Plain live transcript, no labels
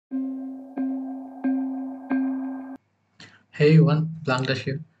Hey everyone, Blankdash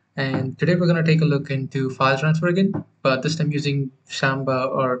here, and today we're going to take a look into file transfer again, but this time using Samba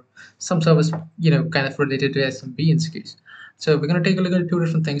or some service, kind of related to SMB in this case. So we're going to take a look at two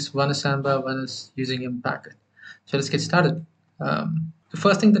different things. One is Samba, one is using impacket. So let's get started. The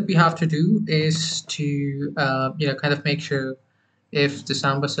first thing that we have to do is to, kind of make sure if the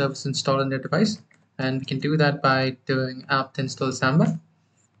Samba service is installed on your device, and we can do that by doing apt-install Samba,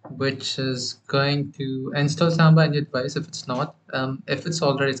 which is going to install Samba on your device if it's not. If it's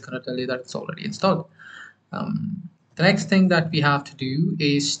already, it's going to tell you that it's already installed. The next thing that we have to do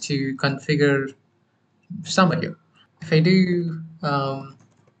is to configure Samba here. If I do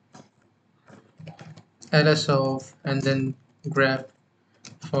lsof and then grep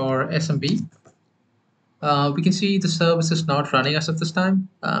for smb, we can see the service is not running as of this time.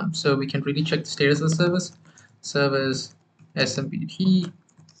 So we can really check the status of the service. Service smbd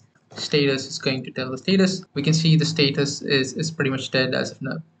status is going to tell the status. We can see the status is pretty much dead as of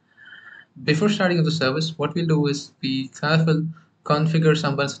now. Before starting of the service, what we'll do is we kind of will configure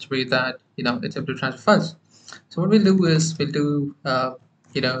Samba in such a way that it's able to transfer files. So what we'll do is we'll do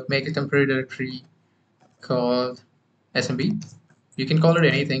make a temporary directory called smb. You can call it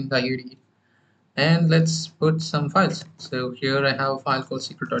anything that you need, and let's put some files. So here I have a file called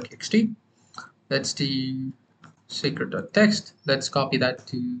secret.txt. Let's do secret.txt. Let's copy that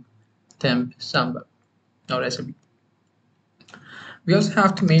to temp Samba or smb. We also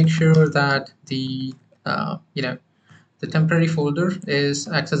have to make sure that the the temporary folder is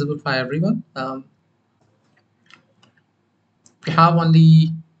accessible by everyone. We have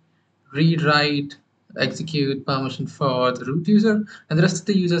only read, write, execute permission for the root user, and the rest of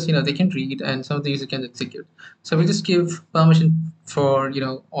the users, they can read, and some of the users can execute. So we just give permission for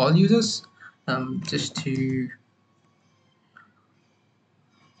all users, just to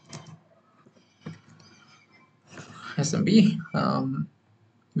SMB.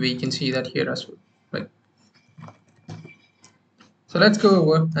 We can see that here as well, right? So let's go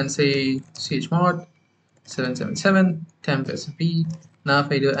over and say chmod 777 temp smb. Now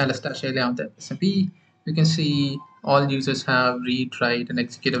if I do ls-l on temp smb, you can see all users have read, write, and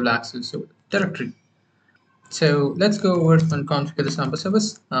executable access to the directory. So let's go over and configure the Samba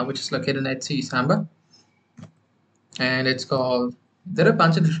service, which is located in etc Samba, and it's called. There are a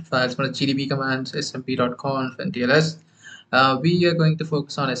bunch of different files for the gdb commands, smb.conf, and tls. We are going to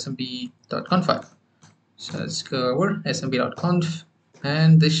focus on smb.conf file. So let's go over smb.conf,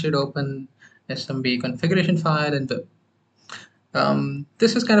 and this should open smb configuration file and web.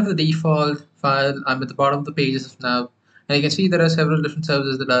 This is kind of the default file. I'm at the bottom of the page as of now, and you can see there are several different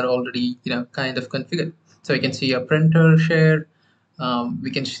services that are already kind of configured. So we can see a printer share,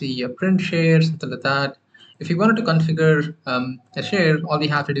 we can see a print share, something like that. If we wanted to configure a share, all we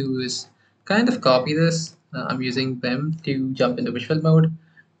have to do is kind of copy this. I'm using Vim to jump into visual mode,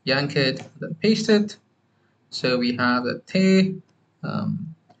 yank it, then paste it. So we have a T.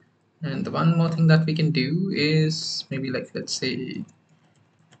 And the one more thing that we can do is maybe let's say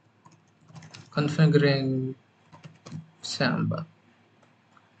configuring Samba.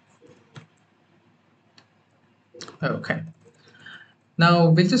 Okay. Now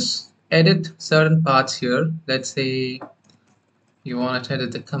we'll just edit certain parts here. Let's say you want to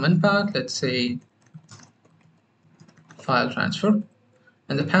edit the command part. Let's say file transfer.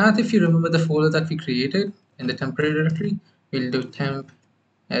 And the path, if you remember the folder that we created in the temporary directory, we'll do temp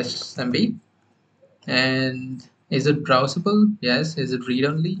smb. And is it browsable? Yes. Is it read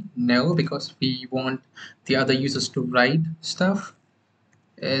only? No, because we want the other users to write stuff.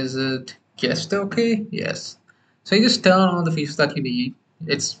 Is it guessed okay? Yes. So you just turn on the features that you need.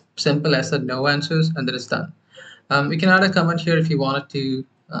 It's simple as a no answers, and then it's done. You can add a comment here if you wanted to.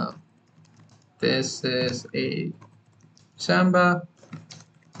 This is a Samba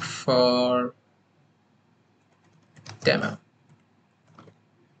for demo.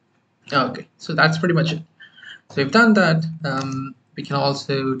 Okay, so that's pretty much it. So we've done that. We can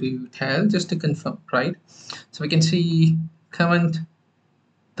also do tell just to confirm, right? So we can see comment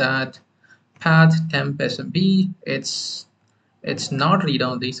that path temp smb, it's not read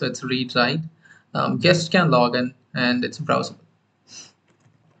only, so it's read write. Guests can log in, and it's browsable.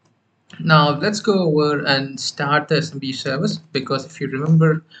 Now let's go over and start the SMB service, because if you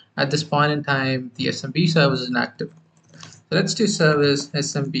remember, at this point in time the SMB service is inactive. So let's do service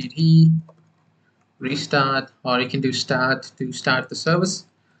smbd restart, or you can do start to start the service,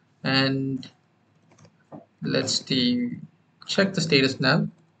 and let's do check the status now.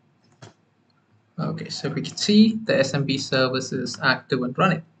 Okay, so we can see the SMB service is active and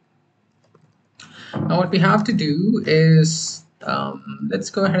running. Now what we have to do is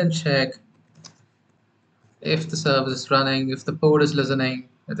let's go ahead and check if the service is running, if the port is listening,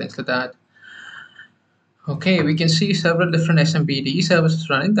 and things like that. Okay, we can see several different smbd services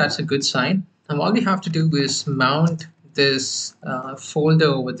running. That's a good sign. And all we have to do is mount this folder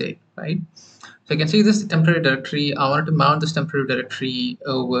over there, right? So you can see this is the temporary directory. I wanted to mount this temporary directory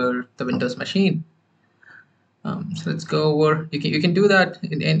over the Windows machine. So let's go over. You can do that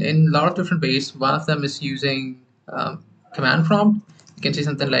in a lot of different ways. One of them is using command prompt. You can see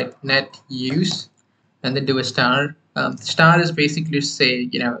something like net use and then do a star. Star is basically say,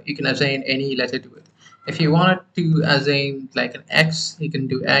 you can assign any letter to it. If you wanted to assign like an X, you can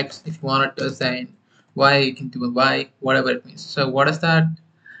do X. If you wanted to assign Y, you can do a Y, whatever it means. So what is that?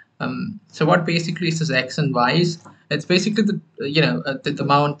 So what basically is this X and Y's? It's basically the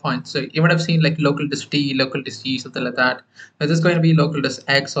mount point. So you might have seen like local disk T, local disk G, something like that. But this is going to be local disk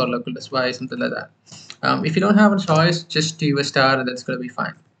X or local disk Y, something like that. If you don't have a choice, just do a star and that's going to be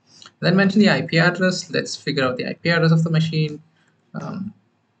fine. Then mention the IP address. Let's figure out the IP address of the machine.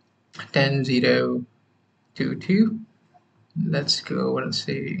 10.0.22. Let's go over and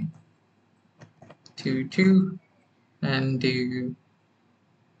say 22 and do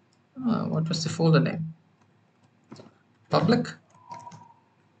what was the folder name? Public.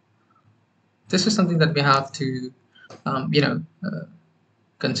 This is something that we have to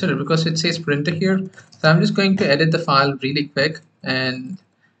consider because it says printer here. So I'm just going to edit the file really quick, and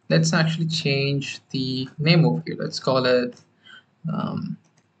let's actually change the name over here. Let's call it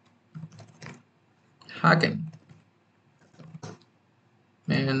hacking,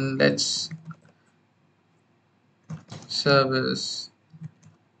 and let's service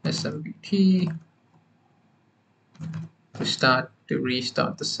smbd to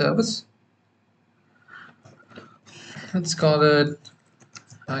restart the service. Let's call it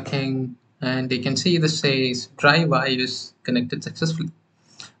hacking, and you can see this says drive I is connected successfully.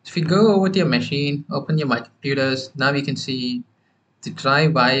 If you go over to your machine, open your my computers, now you can see the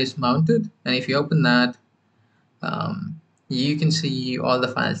drive I is mounted, and if you open that, you can see all the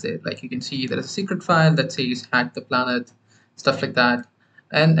files there. Like you can see there's a secret file that says hack the planet, stuff like that.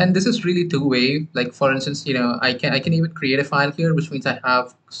 And this is really two-way. Like for instance, I can even create a file here, which means I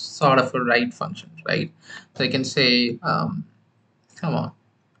have sort of a write function, right? So I can say, come on,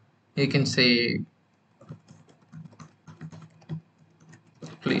 you can say,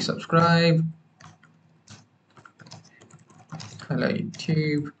 please subscribe, hello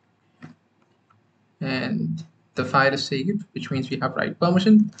YouTube, and the file is saved, which means we have write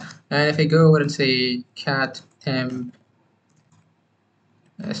permission. And if I go over and say cat temp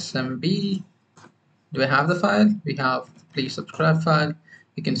smb, do I have the file? We have the please subscribe file.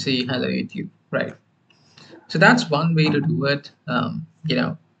 You can see hello YouTube, right? So that's one way to do it.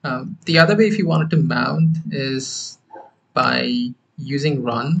 The other way, if you wanted to mount, is by using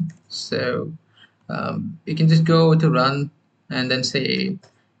run. So you can just go to run and then say,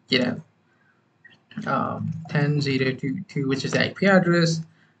 10.0.22, which is the IP address,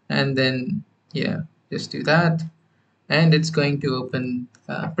 and then just do that, and it's going to open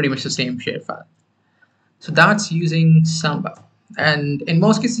pretty much the same share file. So that's using Samba. And in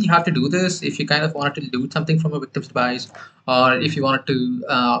most cases, you have to do this if you kind of wanted to loot something from a victim's device, or if you wanted to,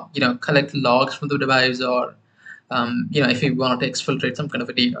 collect logs from the device, or if you wanted to exfiltrate some kind of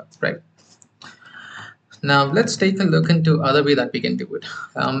a data, right? Now let's take a look into other way that we can do it.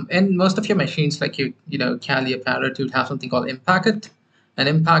 In most of your machines, like Kali Parrot, you'd have something called impacket, and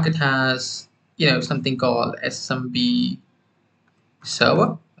impacket has something called smb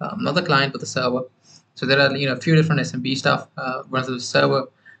server, not the client but the server. So there are a few different SMB stuff runs on the server,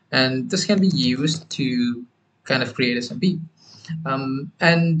 and this can be used to kind of create SMB.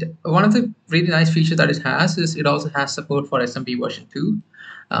 And one of the really nice features that it has is it also has support for SMB version 2.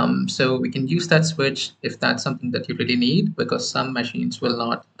 So we can use that switch if that's something that you really need, because some machines will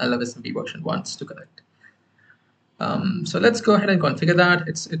not allow SMB version 1 to connect. So let's go ahead and configure that.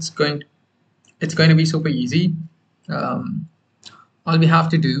 It's going to be super easy. All we have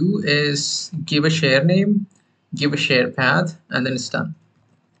to do is give a share name, give a share path, and then it's done.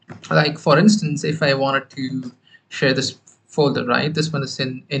 Like for instance, if I wanted to share this folder, right? This one is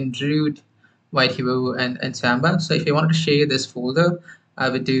in root, white hero, and Samba. So if I wanted to share this folder, I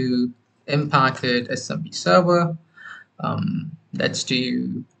would do impacket-smbserver. Let's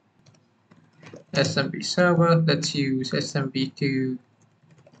do smbserver. Let's use smb to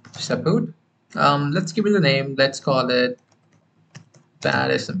support. Let's give it a name. Let's call it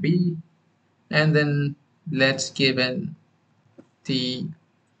bad smb, and then let's give in the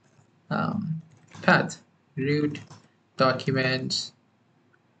path root documents,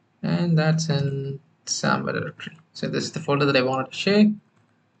 and that's in Samba directory. So this is the folder that I wanted to share.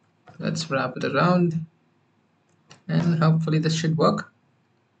 Let's wrap it around, and hopefully this should work.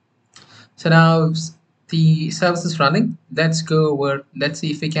 So now the service is running. Let's go over, let's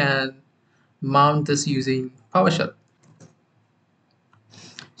see if we can mount this using PowerShell.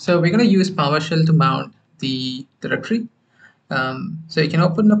 So we're going to use PowerShell to mount the directory. So you can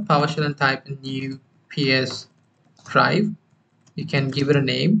open up PowerShell and type in New-PSDrive. You can give it a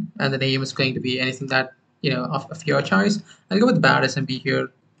name, and the name is going to be anything that of your choice. I'll go with bad smb here.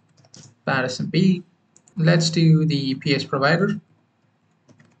 Bad smb. Let's do the PSProvider.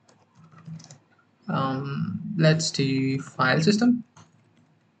 Let's do FileSystem.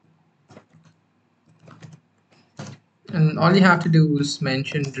 And all you have to do is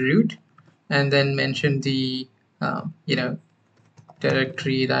mention root, and then mention the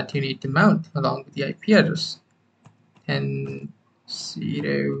directory that you need to mount along with the IP address.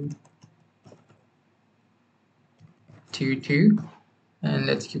 10.0.22, and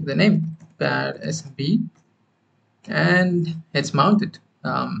let's give the name bad smb, and it's mounted.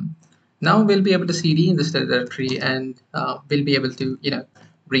 Now we'll be able to cd in this directory, and we'll be able to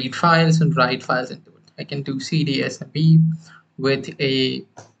read files and write files into it. I can do cd smb with a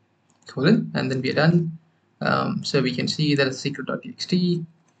colon, and then we're done. So we can see that it's secret.txt,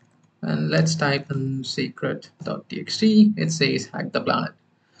 and let's type in secret.txt. It says hack the planet.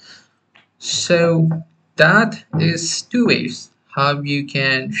 So that is two ways how you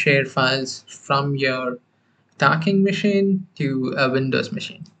can share files from your attacking machine to a Windows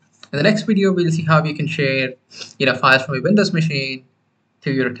machine. In the next video, we'll see how you can share files from a Windows machine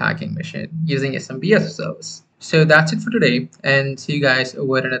to your attacking machine using SMB as a service. So that's it for today, and see you guys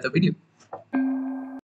over another video.